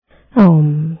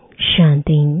ओम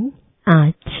शांति।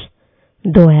 आज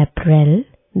 2 अप्रैल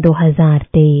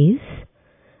 2023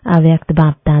 अव्यक्त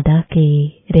बाप दादा के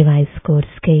रिवाइज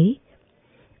कोर्स के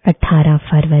 18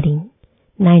 फरवरी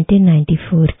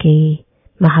 1994 के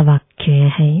महावाक्य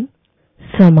है।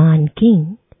 स्वमान की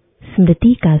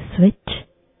स्मृति का स्विच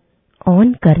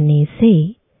ऑन करने से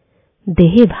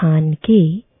देह भान के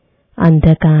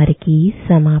अंधकार की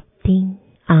समाप्ति।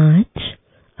 आज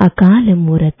अकाल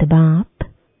मूरत बाप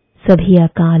सभी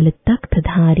अकाल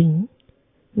तख्तधारी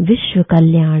विश्व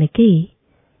कल्याण के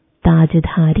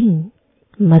ताजधारी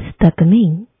मस्तक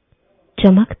में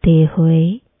चमकते हुए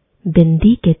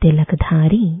बिंदी के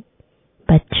तिलकधारी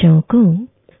बच्चों को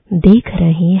देख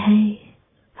रहे हैं।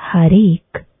 हर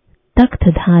एक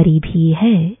तख्तधारी भी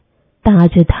है,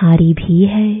 ताजधारी भी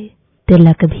है,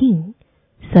 तिलक भी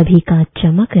सभी का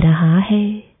चमक रहा है।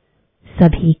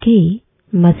 सभी के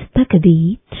मस्तक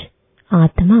बीच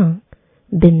आत्मा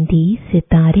बिंदी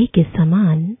सितारे के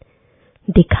समान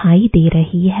दिखाई दे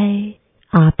रही है।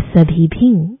 आप सभी भी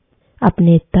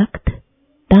अपने तख्त,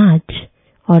 ताज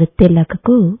और तिलक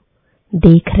को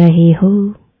देख रहे हो।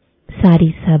 सारी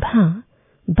सभा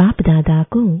बाप दादा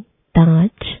को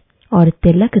ताज और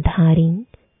तिलकधारी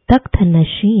तख्त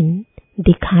नशीन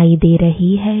दिखाई दे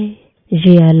रही है।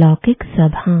 ये अलौकिक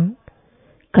सभा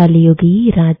कलयुगी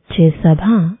राज्य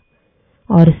सभा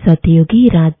और सतयुगी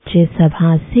राज्य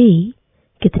सभा से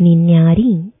कितनी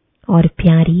न्यारी और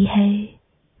प्यारी है।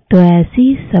 तो ऐसी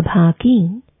सभा की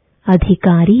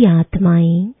अधिकारी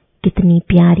आत्माएं कितनी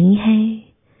प्यारी हैं।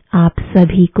 आप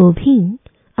सभी को भी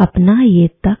अपना ये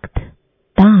तख्त,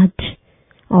 ताज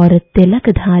और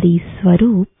तिलकधारी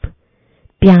स्वरूप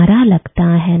प्यारा लगता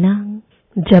है ना।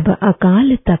 जब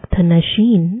अकाल तख्त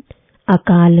नशीन,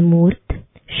 अकाल मूर्त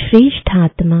श्रेष्ठ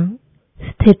आत्मा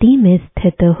स्थिति में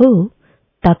स्थित हो,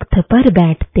 तख्त पर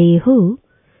बैठते हो,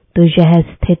 तो यह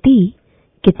स्थिति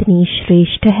कितनी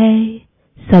श्रेष्ठ है।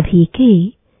 सभी के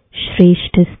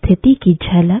श्रेष्ठ स्थिति की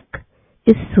झलक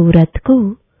इस सूरत को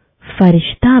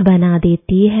फरिश्ता बना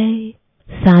देती है।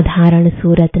 साधारण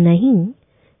सूरत नहीं,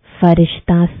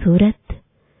 फरिश्ता सूरत।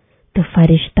 तो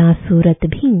फरिश्ता सूरत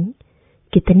भी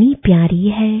कितनी प्यारी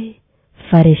है।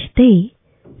 फरिश्ते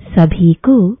सभी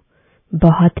को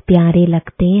बहुत प्यारे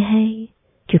लगते हैं,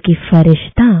 क्योंकि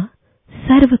फरिश्ता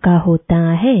सर्व का होता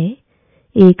है,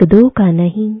 एक दो का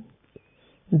नहीं।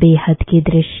 बेहद की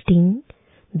दृष्टि,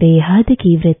 बेहद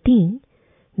की वृत्ति,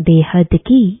 बेहद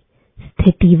की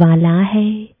स्थिति वाला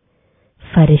है।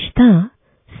 फरिश्ता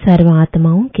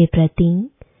सर्वात्माओं के प्रति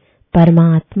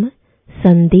परमात्म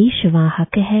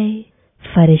संदेशवाहक है।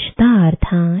 फरिश्ता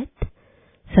अर्थात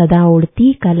सदा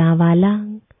उड़ती कला वाला।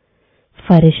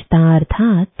 फरिश्ता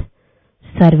अर्थात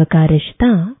सर्व का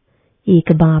रिश्ता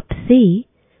एक बाप से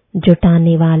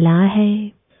जुटाने वाला है।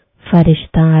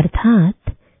 फरिश्ता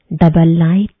अर्थात डबल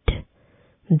लाइट,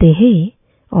 देह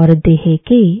और देह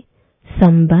के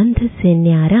संबंध से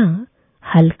न्यारा,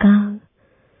 हल्का।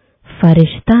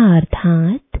 फरिश्ता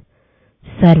अर्थात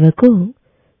सर्व को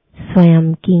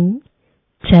स्वयं की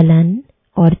चलन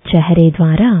और चेहरे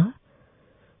द्वारा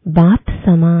बाप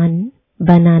समान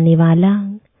बनाने वाला।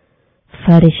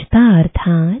 फरिश्ता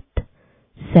अर्थात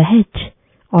सहज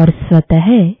और स्वतः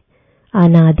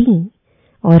अनादि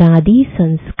और आदि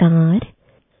संस्कार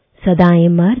सदाएं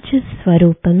मर्ज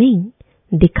स्वरूप में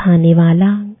दिखाने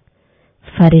वाला।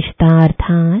 फरिश्ता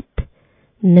अर्थात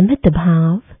निमित्त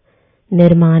भाव,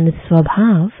 निर्माण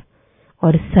स्वभाव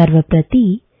और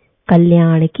सर्वप्रति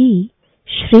कल्याण की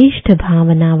श्रेष्ठ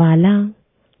भावना वाला।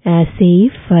 ऐसे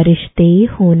फरिश्ते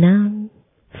होना।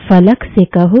 फलक से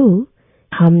कहो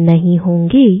हम नहीं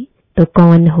होंगे तो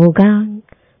कौन होगा।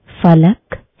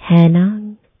 फलक है ना।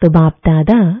 तो बाप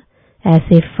दादा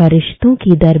ऐसे फरिश्तों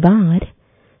की दरबार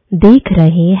देख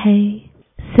रहे हैं।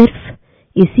 सिर्फ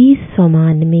इसी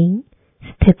स्वमान में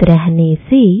स्थित रहने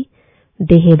से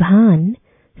देहभान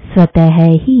स्वतः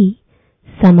ही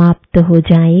समाप्त हो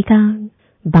जाएगा।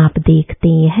 बाप देखते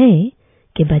हैं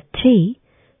कि बच्चे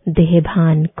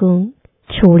देहभान को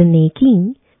छोड़ने की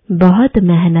बहुत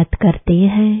मेहनत करते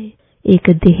हैं। एक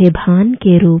देहभान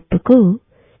के रूप को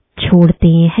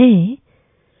छोड़ते हैं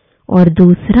और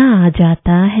दूसरा आ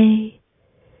जाता है,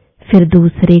 फिर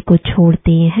दूसरे को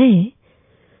छोड़ते हैं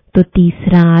तो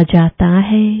तीसरा आ जाता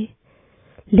है।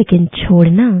 लेकिन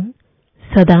छोड़ना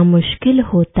सदा मुश्किल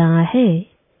होता है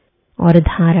और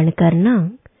धारण करना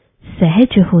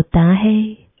सहज होता है।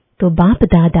 तो बाप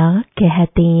दादा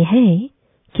कहते हैं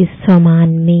कि स्वमान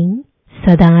में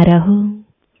सदा रहो।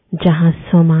 जहाँ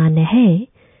स्वमान है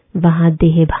वहाँ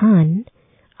देहभान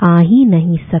आ ही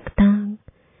नहीं सकता।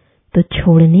 तो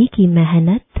छोड़ने की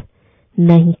मेहनत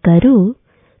नहीं करो,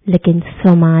 लेकिन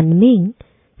स्वमान में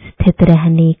स्थित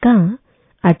रहने का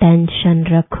अटेंशन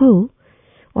रखो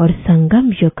और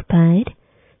संगम युग पर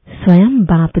स्वयं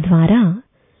बाप द्वारा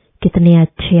कितने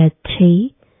अच्छे अच्छे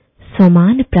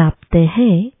सम्मान प्राप्त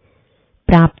है।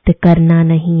 प्राप्त करना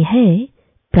नहीं है,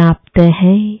 प्राप्त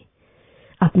है।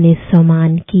 अपने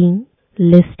सम्मान की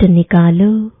लिस्ट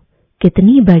निकालो।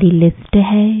 कितनी बड़ी लिस्ट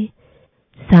है।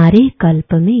 सारे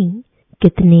कल्प में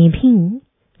कितने भी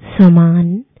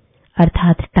सम्मान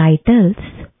अर्थात टाइटल्स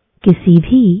किसी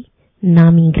भी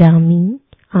नामी ग्रामी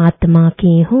आत्मा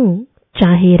के हों,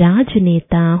 चाहे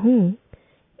राजनेता हो,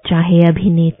 चाहे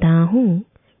अभिनेता हो,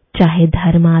 चाहे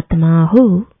धर्मात्मा हो,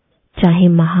 चाहे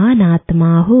महान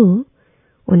आत्मा हो,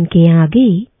 उनके आगे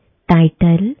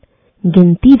टाइटल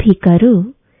गिनती भी करो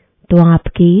तो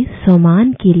आपके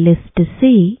सम्मान की लिस्ट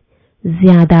से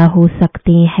ज्यादा हो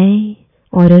सकते हैं।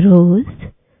 और रोज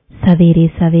सवेरे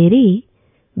सवेरे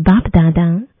बाप दादा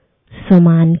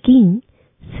सम्मान की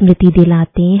स्मृति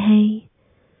दिलाते हैं,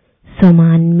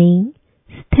 सम्मान में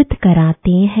स्थित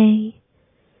कराते हैं।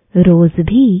 रोज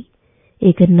भी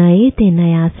एक नए ते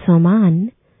नया सम्मान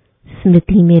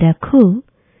स्मृति में रखो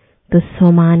तो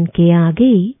सम्मान के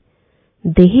आगे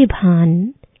देह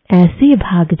भान ऐसे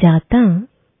भाग जाता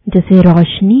जैसे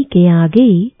रोशनी के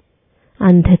आगे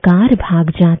अंधकार भाग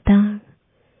जाता।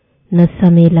 न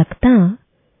समय लगता,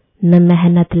 न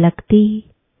मेहनत लगती,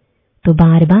 तो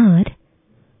बार बार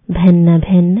भिन्न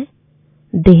भिन्न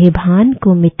देह भान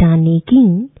को मिटाने की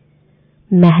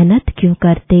मेहनत क्यों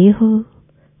करते हो?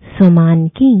 सम्मान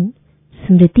की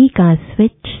स्मृति का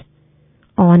स्विच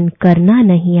ऑन करना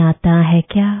नहीं आता है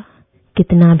क्या?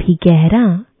 कितना भी गहरा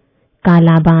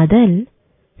काला बादल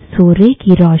सूर्य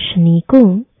की रोशनी को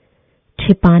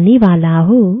छिपाने वाला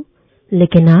हो,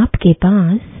 लेकिन आपके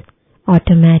पास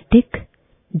ऑटोमेटिक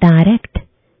डायरेक्ट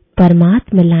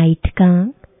परमात्मा लाइट का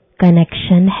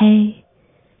कनेक्शन है।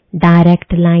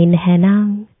 डायरेक्ट लाइन है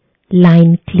ना?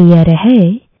 लाइन क्लियर है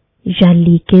या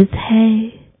लीकेज है?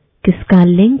 किसका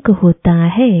लिंक होता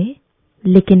है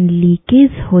लेकिन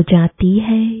लीकेज हो जाती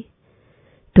है?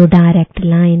 तो डायरेक्ट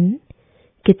लाइन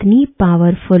कितनी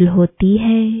पावरफुल होती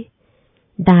है।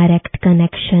 डायरेक्ट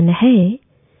कनेक्शन है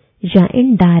या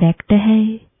इनडायरेक्ट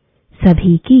है?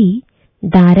 सभी की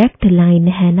डायरेक्ट लाइन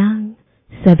है ना?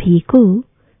 सभी को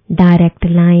डायरेक्ट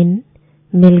लाइन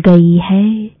मिल गई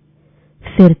है।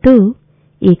 फिर तो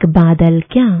एक बादल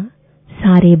क्या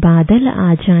सारे बादल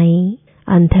आ जाएं,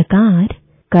 अंधकार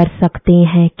कर सकते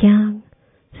हैं क्या?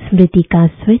 स्मृति का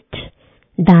स्विच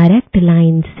डायरेक्ट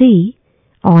लाइन से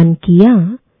ऑन किया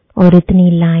और इतनी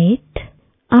लाइट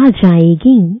आ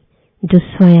जाएगी जो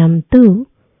स्वयं तो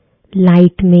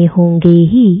लाइट में होंगे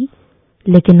ही,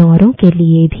 लेकिन औरों के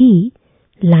लिए भी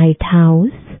लाइट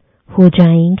हाउस हो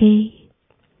जाएंगे।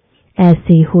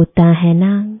 ऐसे होता है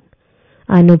ना,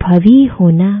 अनुभवी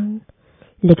होना।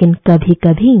 लेकिन कभी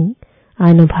कभी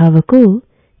अनुभव को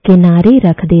किनारे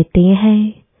रख देते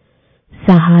हैं।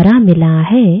 सहारा मिला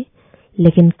है,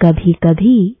 लेकिन कभी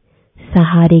कभी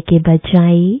सहारे के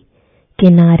बजाय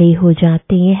किनारे हो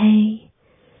जाते हैं।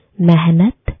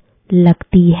 मेहनत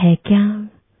लगती है क्या?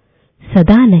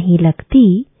 सदा नहीं लगती,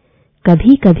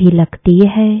 कभी कभी लगती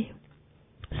है।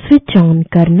 स्विच ऑन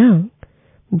करना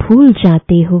भूल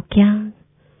जाते हो क्या?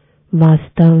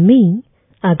 वास्तव में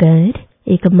अगर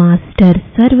एक मास्टर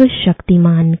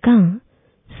सर्वशक्तिमान का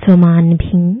सम्मान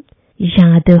भी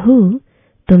याद हो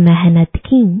तो मेहनत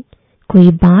की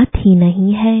कोई बात ही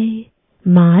नहीं है।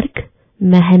 मार्ग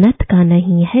मेहनत का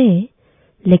नहीं है,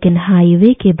 लेकिन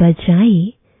हाईवे के बजाय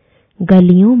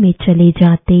गलियों में चले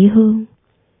जाते हो।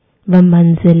 वह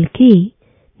मंजिल के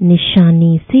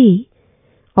निशानी से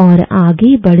और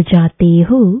आगे बढ़ जाते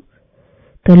हो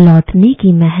तो लौटने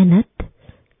की मेहनत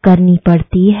करनी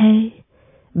पड़ती है।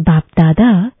 बाप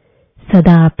दादा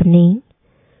सदा अपने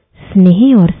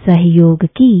स्नेह और सहयोग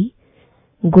की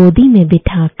गोदी में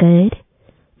बिठाकर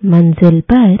मंजिल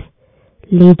पर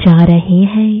ले जा रहे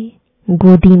हैं।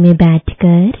 गोदी में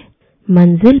बैठकर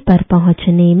मंजिल पर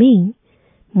पहुंचने में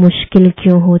मुश्किल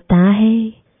क्यों होता है?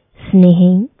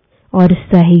 स्नेह और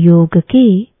सहयोग के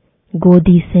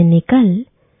गोदी से निकल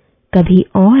कभी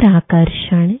और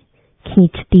आकर्षण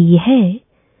खींचती है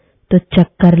तो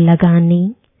चक्कर लगाने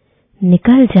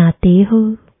निकल जाते हो,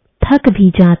 थक भी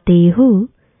जाते हो,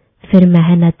 फिर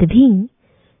मेहनत भी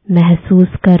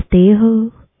महसूस करते हो।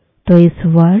 तो इस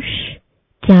वर्ष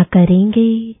क्या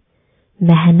करेंगे?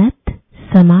 मेहनत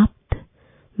समाप्त,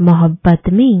 मोहब्बत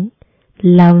में,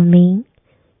 लव में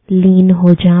लीन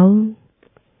हो जाओ।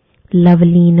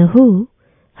 लवलीन हो,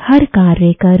 हर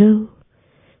कार्य करो।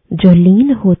 जो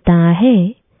लीन होता है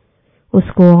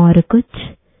उसको और कुछ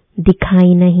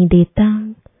दिखाई नहीं देता,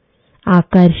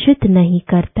 आकर्षित नहीं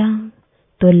करता।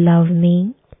 तो लव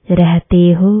में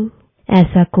रहते हो।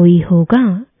 ऐसा कोई होगा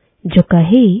जो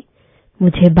कहे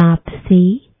मुझे बाप से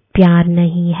प्यार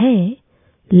नहीं है,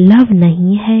 लव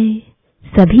नहीं है।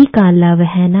 सभी का लव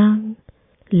है ना,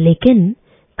 लेकिन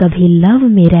कभी लव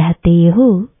में रहते हो,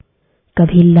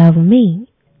 कभी लव में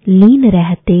लीन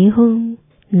रहते हो।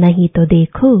 नहीं तो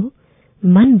देखो,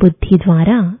 मन बुद्धि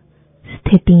द्वारा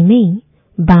स्थिति में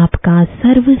बाप का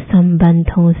सर्व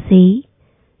संबंधों से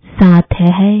साथ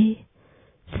है,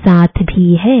 साथ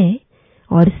भी है,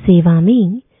 और सेवा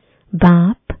में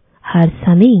बाप हर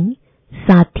समय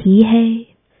साथी है।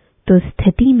 तो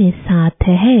स्थिति में साथ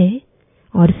है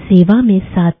और सेवा में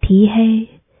साथी है।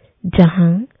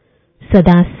 जहाँ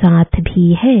सदा साथ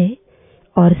भी है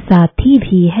और साथी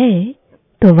भी है,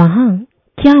 तो वहाँ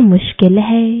क्या मुश्किल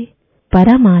है।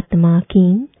 परमात्मा की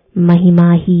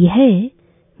महिमा ही है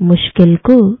मुश्किल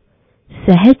को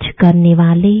सहज करने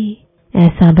वाले।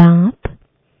 ऐसा बाप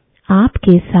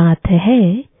आपके साथ है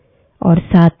और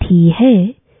साथी है,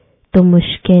 तो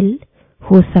मुश्किल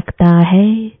हो सकता है।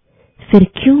 फिर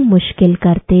क्यों मुश्किल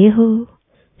करते हो।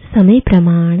 समय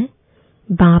प्रमाण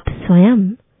बाप स्वयं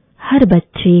हर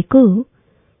बच्चे को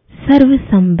सर्व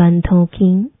संबंधों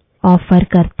की ऑफर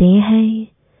करते हैं।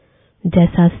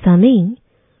 जैसा समय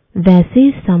वैसे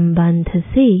संबंध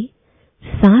से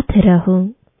साथ रहो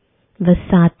व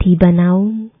साथी बनाओ।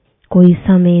 कोई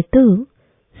समय तो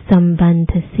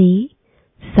संबंध से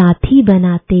साथी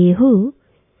बनाते हो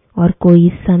और कोई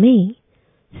समय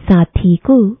साथी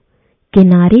को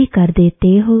किनारे कर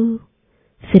देते हो।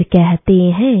 फिर कहते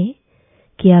हैं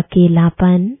कि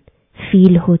अकेलापन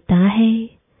फील होता है,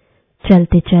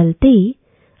 चलते चलते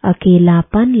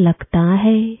अकेलापन लगता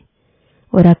है।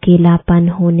 और अकेलापन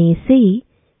होने से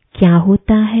क्या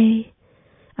होता है,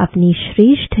 अपनी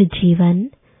श्रेष्ठ जीवन,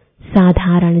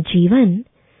 साधारण जीवन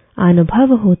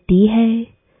अनुभव होती है।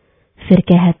 फिर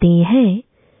कहते हैं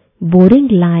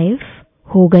बोरिंग लाइफ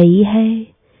हो गई है,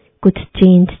 कुछ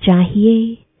चेंज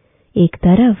चाहिए। एक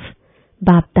तरफ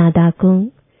बाप दादा को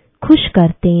खुश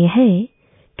करते हैं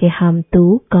कि हम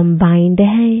तो कंबाइंड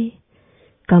हैं।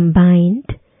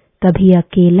 कंबाइंड कभी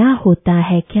अकेला होता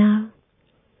है क्या।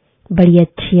 बड़ी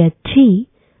अच्छी अच्छी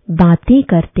बातें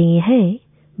करते हैं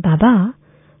बाबा,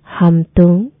 हम तो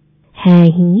हैं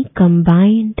ही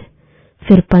कंबाइंड।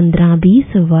 फिर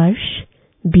 15-20 वर्ष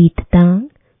बीतता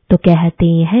तो कहते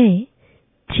हैं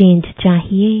चेंज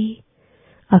चाहिए,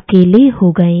 अकेले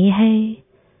हो गए हैं।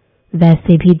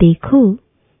 वैसे भी देखो,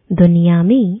 दुनिया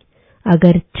में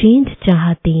अगर चेंज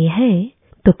चाहते हैं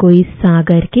तो कोई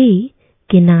सागर के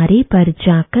किनारे पर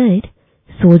जाकर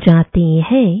सो जाते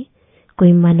हैं,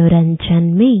 कोई मनोरंजन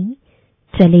में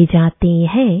चले जाते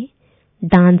हैं,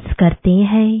 डांस करते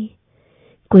हैं,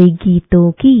 कोई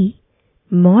गीतों की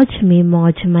मौज में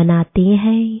मौज मनाते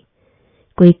हैं,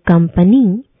 कोई कंपनी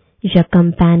या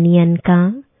कंपेनियन का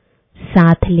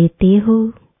साथ लेते हो।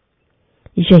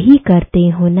 यही करते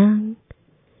हो ना,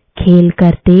 खेल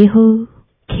करते हो।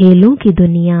 खेलों की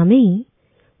दुनिया में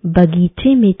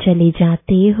बगीचे में चले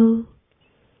जाते हो,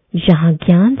 जहाँ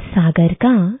ज्ञान सागर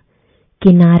का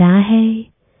किनारा है।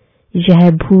 यह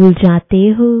भूल जाते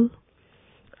हो।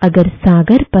 अगर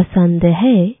सागर पसंद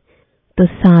है तो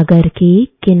सागर के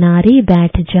किनारे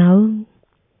बैठ जाओ।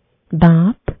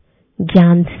 बाप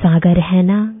ज्ञान सागर है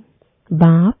ना,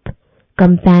 बाप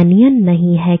कंपेनियन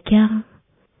नहीं है क्या।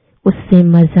 उससे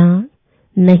मजा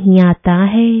नहीं आता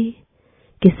है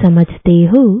कि समझते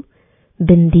हो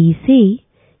बिंदी से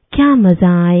क्या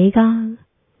मजा आएगा।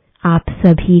 आप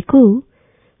सभी को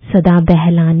सदा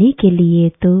बहलाने के लिए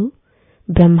तो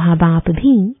ब्रह्मा बाप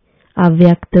भी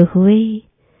अव्यक्त हुए,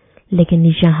 लेकिन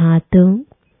यहाँ तो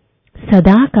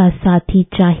सदा का साथी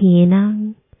चाहिए ना।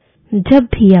 जब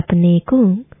भी अपने को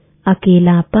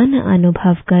अकेलापन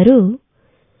अनुभव करो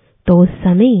तो उस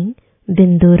समय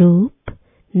बिंदु रूप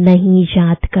नहीं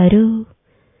याद करो,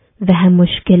 वह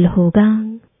मुश्किल होगा,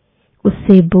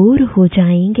 उससे बोर हो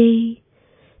जाएंगे।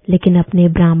 लेकिन अपने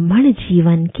ब्राह्मण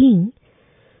जीवन की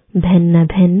भिन्न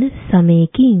भिन्न समय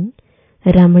की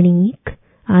रमणीक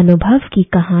अनुभव की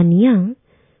कहानियां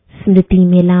स्मृति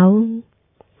में लाओ।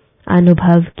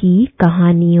 अनुभव की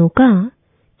कहानियों का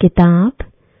किताब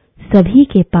सभी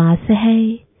के पास है।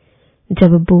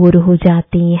 जब बोर हो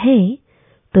जाते हैं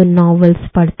तो नॉवेल्स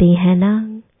पढ़ते हैं ना,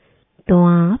 तो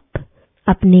आप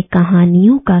अपने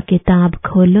कहानियों का किताब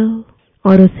खोलो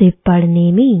और उसे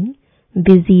पढ़ने में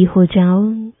बिजी हो जाओ।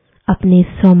 अपने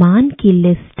सम्मान की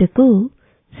लिस्ट को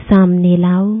सामने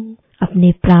लाओ,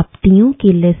 अपने प्राप्तियों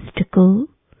की लिस्ट को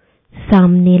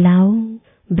सामने लाओ।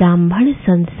 ब्राह्मण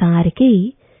संसार के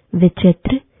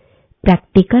विचित्र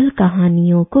प्रैक्टिकल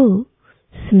कहानियों को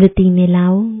स्मृति में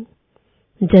लाओ।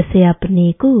 जैसे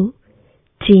अपने को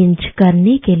चेंज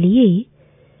करने के लिए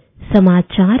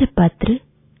समाचार पत्र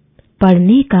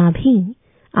पढ़ने का भी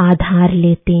आधार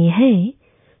लेते हैं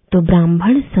तो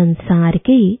ब्राह्मण संसार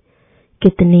के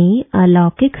कितने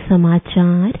अलौकिक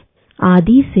समाचार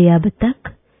आदि से अब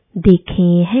तक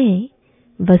देखे हैं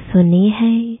व सुने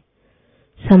हैं।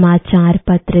 समाचार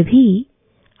पत्र भी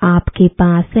आपके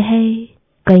पास है।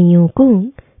 कईयों को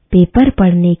पेपर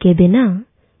पढ़ने के बिना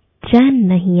चैन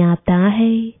नहीं आता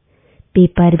है।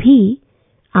 पेपर भी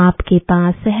आपके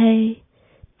पास है।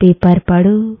 पेपर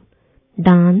पढ़ो।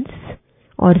 डांस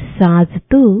और साज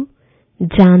तो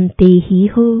जानते ही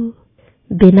हो।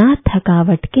 बिना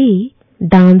थकावट के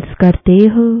डांस करते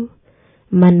हो।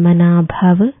 मनमना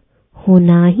भव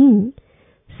होना ही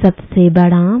सबसे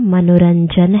बड़ा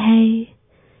मनोरंजन है,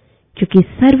 क्योंकि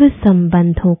सर्व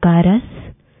संबंधों का रस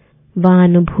व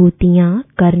अनुभूतियां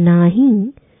करना ही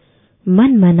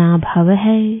मनमना भव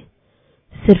है।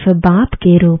 सिर्फ बाप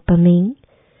के रूप में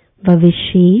व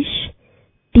विशेष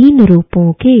 3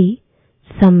 रूपों के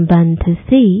संबंध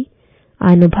से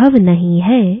अनुभव नहीं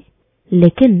है,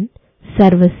 लेकिन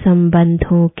सर्व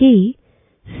संबंधों के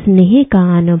स्नेह का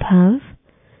अनुभव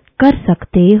कर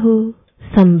सकते हो।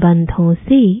 संबंधों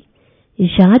से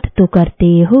याद तो करते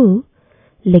हो,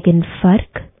 लेकिन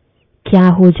फर्क क्या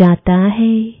हो जाता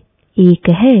है? एक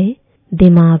है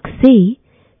दिमाग से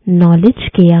नॉलेज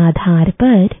के आधार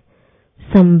पर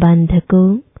संबंध को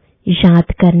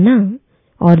याद करना,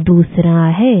 और दूसरा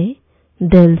है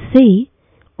दिल से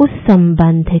उस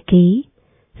संबंध के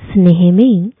स्नेह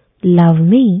में, लव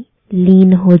में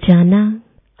लीन हो जाना।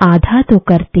 आधा तो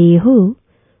करते हो,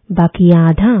 बाकी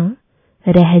आधा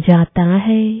रह जाता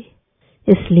है।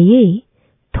 इसलिए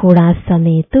थोड़ा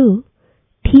समय तो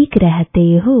ठीक रहते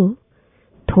हो,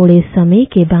 थोड़े समय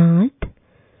के बाद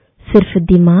सिर्फ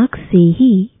दिमाग से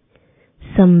ही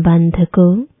संबंध को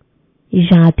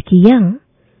याद किया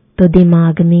तो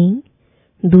दिमाग में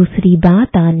दूसरी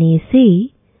बात आने से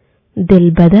दिल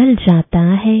बदल जाता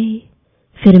है।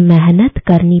 फिर मेहनत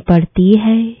करनी पड़ती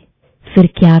है। फिर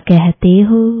क्या कहते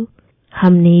हो,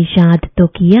 हमने याद तो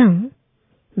किया,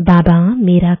 बाबा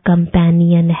मेरा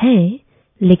कंपेनियन है,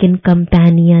 लेकिन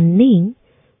कंपेनियन ने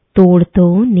तोड़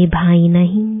तो निभाई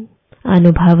नहीं,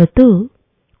 अनुभव तो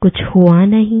कुछ हुआ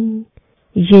नहीं।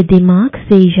 ये दिमाग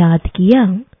से याद किया,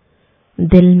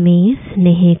 दिल में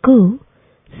स्नेह को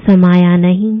समाया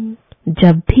नहीं।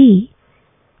 जब भी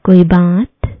कोई बात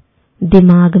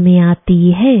दिमाग में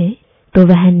आती है तो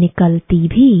वह निकलती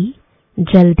भी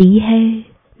जल्दी है,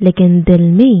 लेकिन दिल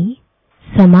में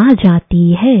समा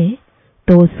जाती है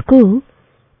तो उसको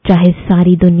चाहे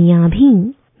सारी दुनिया भी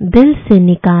दिल से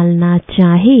निकालना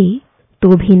चाहे तो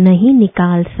भी नहीं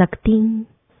निकाल सकती।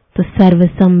 तो सर्व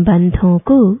संबंधों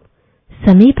को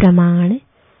समय प्रमाण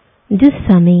जिस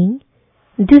समय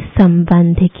जिस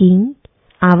संबंध की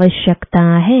आवश्यकता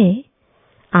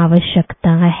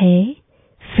है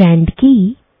फ्रेंड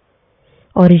की,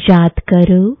 और याद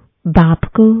करो बाप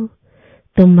को,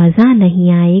 तो मजा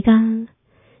नहीं आएगा।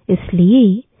 इसलिए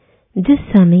जिस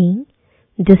समय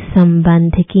जिस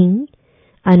संबंध की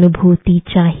अनुभूति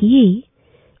चाहिए,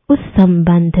 उस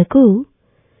संबंध को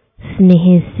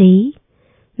स्नेह से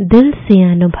दिल से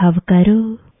अनुभव करो।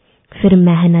 फिर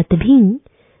मेहनत भी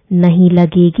नहीं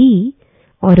लगेगी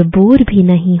और बोर भी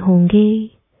नहीं होंगे।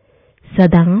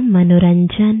 सदा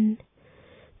मनोरंजन।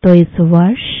 तो इस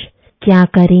वर्ष क्या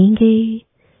करेंगे?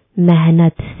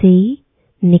 मेहनत से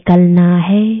निकलना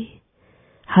है।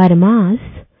 हर मास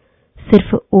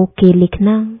सिर्फ ओके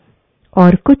लिखना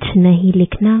और कुछ नहीं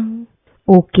लिखना।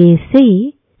 ओके से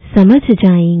समझ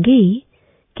जाएंगे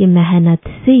कि मेहनत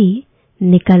से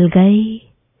निकल गए।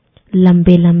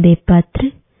 लंबे लंबे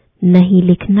पत्र नहीं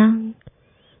लिखना,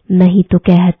 नहीं तो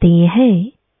कहते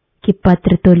हैं कि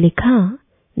पत्र तो लिखा,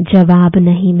 जवाब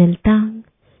नहीं मिलता।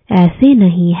 ऐसे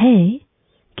नहीं है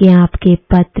कि आपके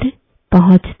पत्र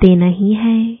पहुंचते नहीं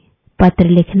है। पत्र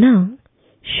लिखना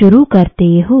शुरू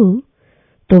करते हो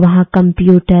तो वहां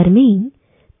कंप्यूटर में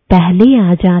पहले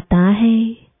आ जाता है,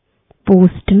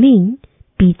 पोस्ट में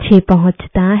पीछे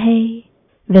पहुंचता है।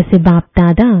 वैसे बाप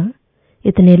दादा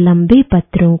इतने लंबे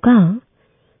पत्रों का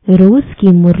रोज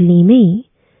की मुरली में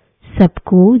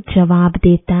सबको जवाब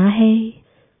देता है।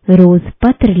 रोज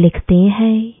पत्र लिखते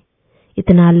हैं।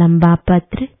 इतना लंबा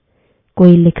पत्र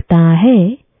कोई लिखता है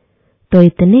तो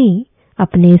इतने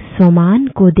अपने स्वमान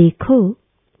को देखो।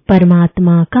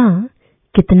 परमात्मा का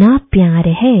कितना प्यार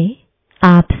है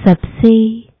आप सबसे।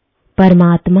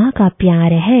 परमात्मा का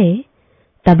प्यार है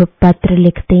तब पत्र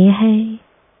लिखते हैं,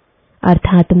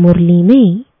 अर्थात मुरली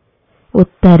में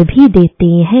उत्तर भी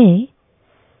देते हैं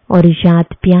और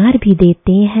याद प्यार भी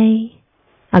देते हैं।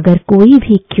 अगर कोई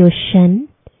भी क्वेश्चन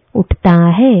उठता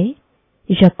है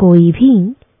या कोई भी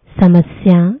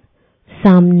समस्या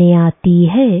सामने आती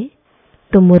है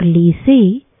तो मुरली से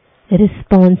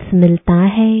रिस्पॉन्स मिलता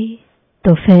है।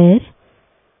 तो फिर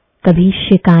कभी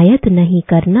शिकायत नहीं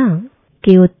करना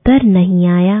कि उत्तर नहीं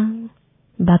आया।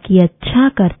 बाकी अच्छा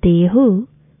करते हो,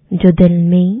 जो दिल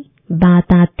में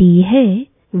बात आती है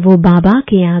वो बाबा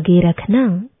के आगे रखना,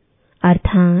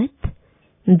 अर्थात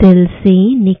दिल से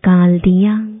निकाल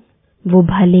दिया। वो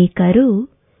भले करो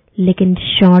लेकिन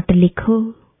शॉर्ट लिखो।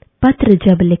 पत्र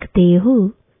जब लिखते हो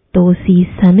तो उसी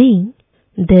समय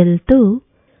दिल तो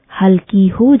हल्की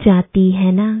हो जाती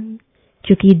है ना,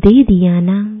 क्योंकि दे दिया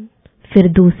ना। फिर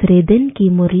दूसरे दिन की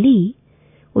मुरली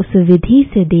उस विधि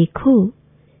से देखो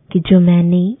कि जो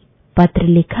मैंने पत्र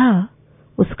लिखा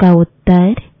उसका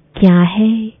उत्तर क्या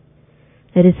है।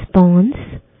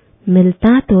 रिस्पॉन्स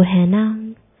मिलता तो है ना।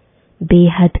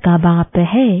 बेहद का बाप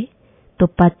है तो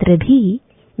पत्र भी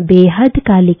बेहद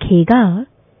का लिखेगा,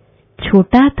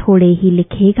 छोटा थोड़े ही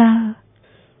लिखेगा।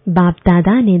 बाप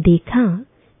दादा ने देखा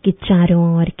कि चारों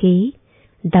ओर के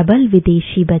डबल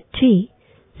विदेशी बच्चे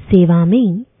सेवा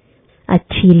में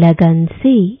अच्छी लगन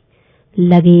से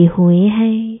लगे हुए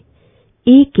हैं।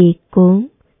 एक एक को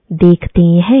देखते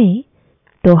हैं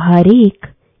तो हर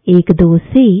एक दो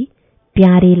से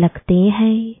प्यारे लगते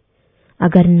हैं।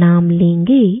 अगर नाम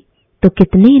लेंगे तो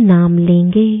कितने नाम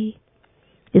लेंगे,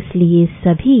 इसलिए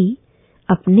सभी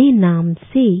अपने नाम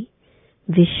से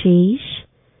विशेष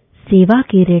सेवा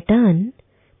के रिटर्न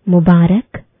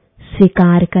मुबारक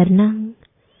स्वीकार करना।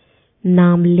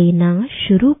 नाम लेना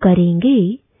शुरू करेंगे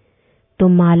तो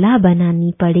माला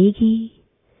बनानी पड़ेगी,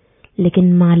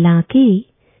 लेकिन माला के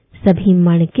सभी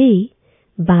मणके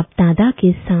बाप दादा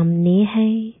के सामने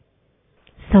है।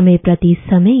 समय प्रति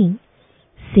समय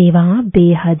सेवा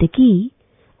बेहद की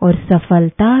और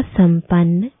सफलता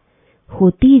संपन्न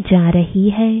होती जा रही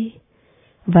है।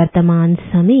 वर्तमान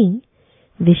समय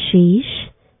विशेष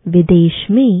विदेश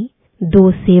में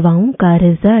 2 सेवाओं का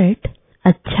रिजल्ट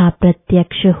अच्छा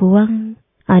प्रत्यक्ष हुआ।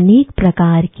 अनेक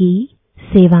प्रकार की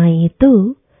सेवाएं तो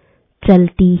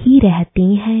चलती ही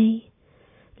रहती हैं,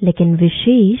 लेकिन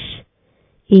विशेष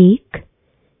एक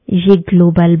ये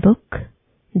ग्लोबल बुक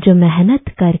जो मेहनत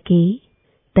करके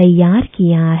तैयार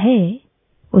किया है,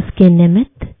 उसके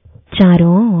निमित्त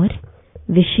चारों ओर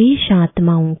विशेष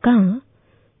आत्माओं का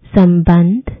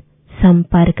संबंध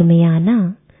संपर्क में आना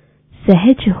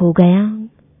सहज हो गया।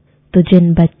 तो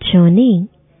जिन बच्चों ने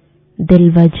दिल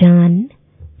व जान,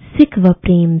 सिक व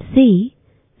प्रेम से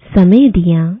समय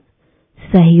दिया,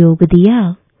 सहयोग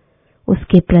दिया,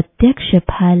 उसके प्रत्यक्ष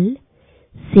फल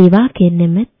सेवा के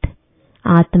निमित्त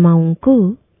आत्माओं को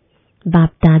बाप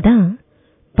दादा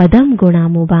पदम गुणा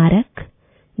मुबारक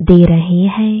दे रहे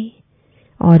हैं।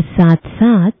 और साथ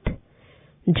साथ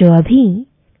जो अभी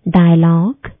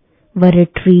डायलॉग व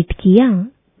रिट्रीट किया,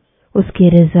 उसके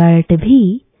रिजल्ट भी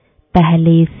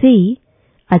पहले से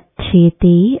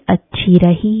अच्छी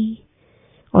रही।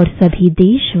 और सभी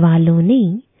देश वालों ने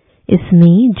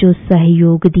इसमें जो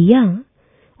सहयोग दिया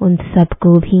उन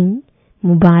सबको भी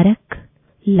मुबारक।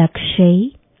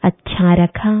 लक्ष्य अच्छा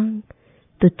रखा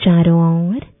तो चारों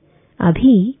ओर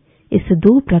अभी इस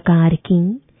 2 प्रकार की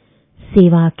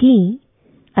सेवा की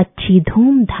अच्छी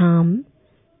धूमधाम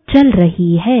चल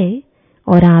रही है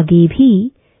और आगे भी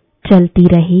चलती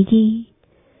रहेगी।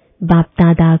 बाप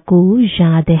दादा को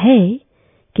याद है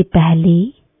कि पहले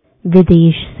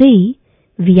विदेश से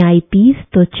वीआईपीज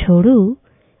तो छोड़ो,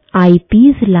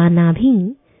 आईपीज लाना भी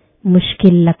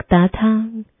मुश्किल लगता था,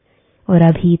 और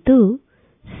अभी तो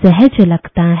सहज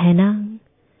लगता है ना।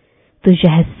 तो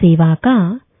यह सेवा का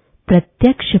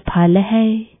प्रत्यक्ष फल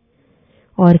है।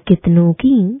 और कितनों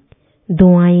की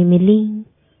दुआएं मिली।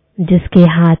 जिसके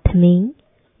हाथ में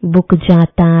बुक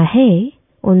जाता है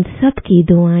उन सब की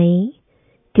दुआएं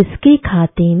किसके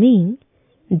खाते में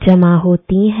जमा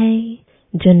होती हैं।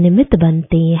 जो निमित्त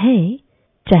बनते हैं,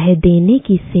 चाहे देने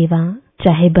की सेवा,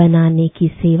 चाहे बनाने की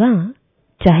सेवा,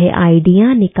 चाहे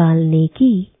आइडिया निकालने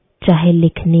की, चाहे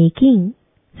लिखने की,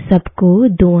 सबको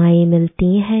दुआएं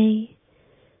मिलती हैं।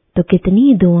 तो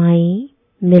कितनी दुआएं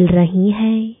मिल रही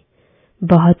हैं?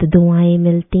 बहुत दुआएं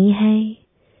मिलती हैं।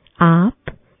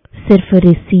 आप सिर्फ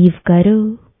रिसीव करो।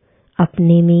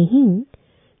 अपने में ही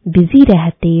बिजी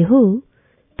रहते हो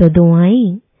तो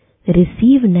दुआएं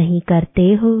रिसीव नहीं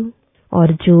करते हो।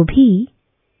 और जो भी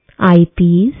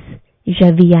आईपीज या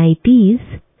वीआईपीज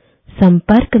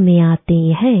संपर्क में आते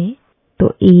हैं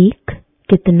तो एक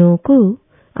कितनों को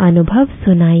अनुभव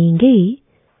सुनाएंगे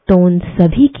तो उन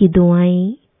सभी की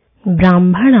दुआएं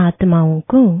ब्राह्मण आत्माओं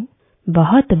को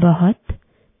बहुत बहुत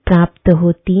प्राप्त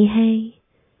होती हैं।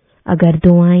 अगर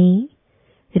दुआएं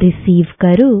रिसीव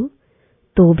करो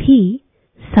तो भी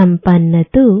संपन्न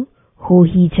तो हो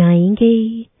ही जाएंगे।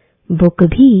 बुक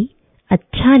भी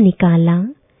अच्छा निकाला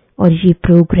और ये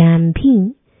प्रोग्राम भी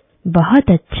बहुत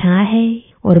अच्छा है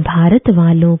और भारत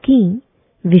वालों की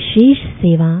विशेष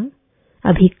सेवा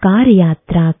अभी कार्य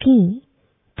यात्रा की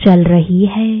चल रही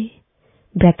है।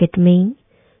 ब्रैकेट में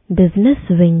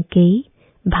बिजनेस विंग के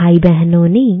भाई बहनों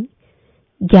ने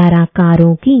 11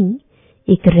 कारों की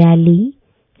एक रैली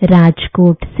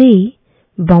राजकोट से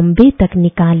बॉम्बे तक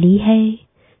निकाली है,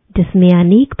 जिसमें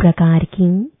अनेक प्रकार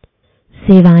की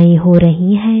सेवाएं हो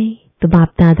रही हैं। तो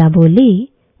बाप दादा बोले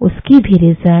उसकी भी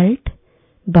रिजल्ट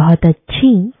बहुत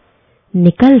अच्छी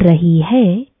निकल रही है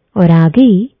और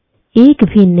आगे एक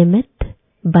भी निमित्त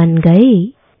बन गए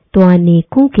तो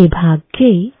अनेकों के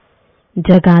भाग्य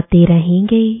जगाते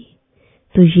रहेंगे।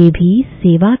 तो ये भी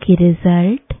सेवा की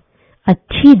रिजल्ट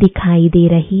अच्छी दिखाई दे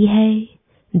रही है।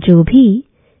 जो भी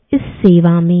इस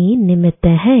सेवा में निमित्त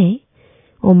है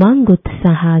उमंग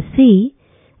उत्साह से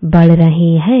बढ़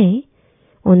रहे हैं,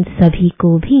 उन सभी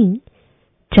को भी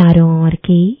चारों ओर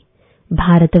के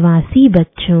भारतवासी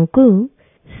बच्चों को,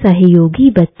 सहयोगी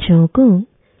बच्चों को,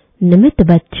 निमित्त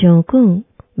बच्चों को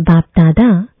बाप दादा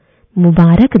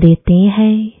मुबारक देते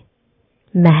हैं।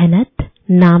 मेहनत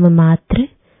नाम मात्र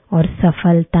और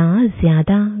सफलता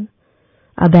ज्यादा।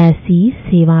 अब ऐसी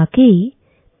सेवा के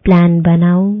प्लान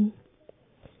बनाओ।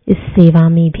 इस सेवा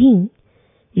में भी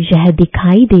यह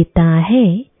दिखाई देता है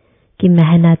कि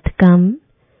मेहनत कम,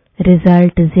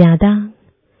 रिजल्ट ज्यादा।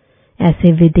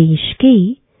 ऐसे विदेश के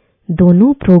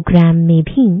दोनों प्रोग्राम में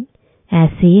भी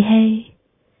ऐसे है।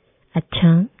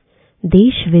 अच्छा,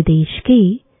 देश विदेश के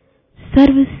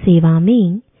सर्व सेवा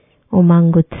में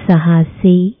उमंग उत्साह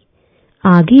से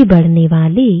आगे बढ़ने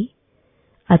वाले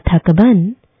अथक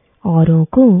बन औरों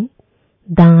को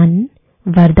दान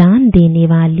वरदान देने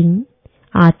वाली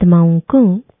आत्माओं को,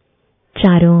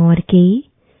 चारों ओर के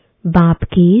बाप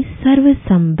के सर्व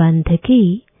संबंध के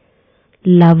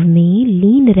लव में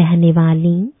लीन रहने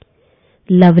वाली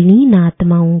लवलीन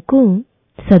आत्माओं को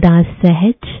सदा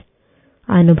सहज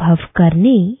अनुभव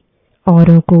करने,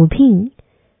 औरों को भी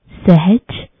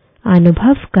सहज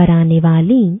अनुभव कराने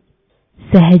वाली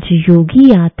सहज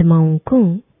योगी आत्माओं को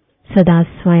सदा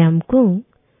स्वयं को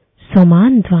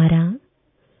समान द्वारा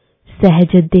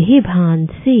सहज देह भान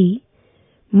से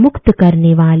मुक्त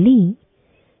करने वाली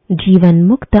जीवन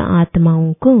मुक्त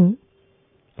आत्माओं को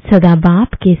सदा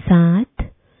बाप के साथ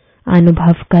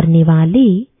अनुभव करने वाले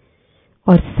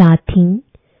और साथी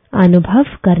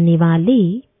अनुभव करने वाले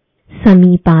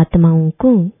समीप आत्माओं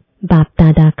को बाप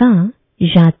दादा का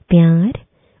याद प्यार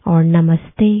और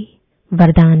नमस्ते।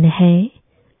 वरदान है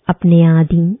अपने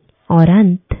आदि और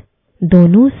अंत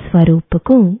दोनों स्वरूप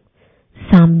को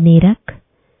सामने रख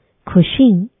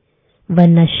खुशी व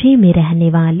नशे में रहने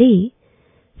वाले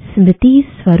स्मृति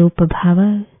स्वरूप भव।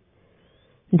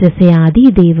 जैसे आदि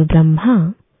देव ब्रह्मा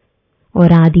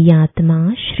और आदि आत्मा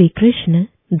श्री कृष्ण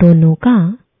दोनों का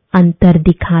अंतर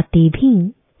दिखाते भी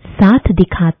साथ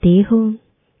दिखाते हो,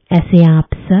 ऐसे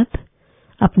आप सब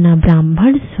अपना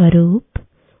ब्राह्मण स्वरूप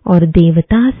और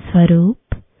देवता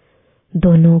स्वरूप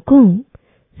दोनों को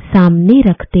सामने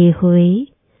रखते हुए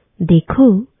देखो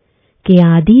कि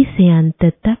आदि से अंत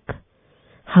तक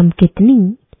हम कितनी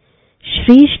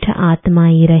श्रेष्ठ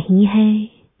आत्माएं रही हैं।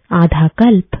 आधा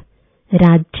कल्प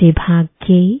राज्य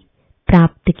भाग्य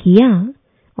प्राप्त किया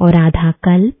और आधा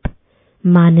कल्प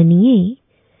माननीय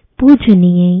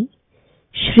पूजनीय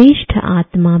श्रेष्ठ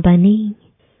आत्मा बने।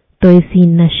 तो इसी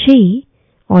नशे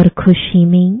और खुशी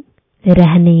में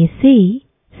रहने से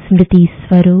स्मृति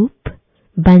स्वरूप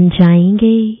बन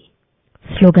जाएंगे।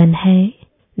 स्लोगन है,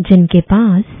 जिनके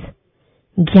पास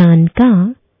ज्ञान का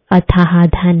अथाह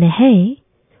धन है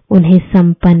उन्हें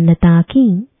संपन्नता की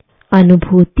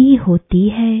अनुभूति होती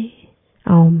है।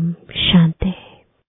 ओम शांति।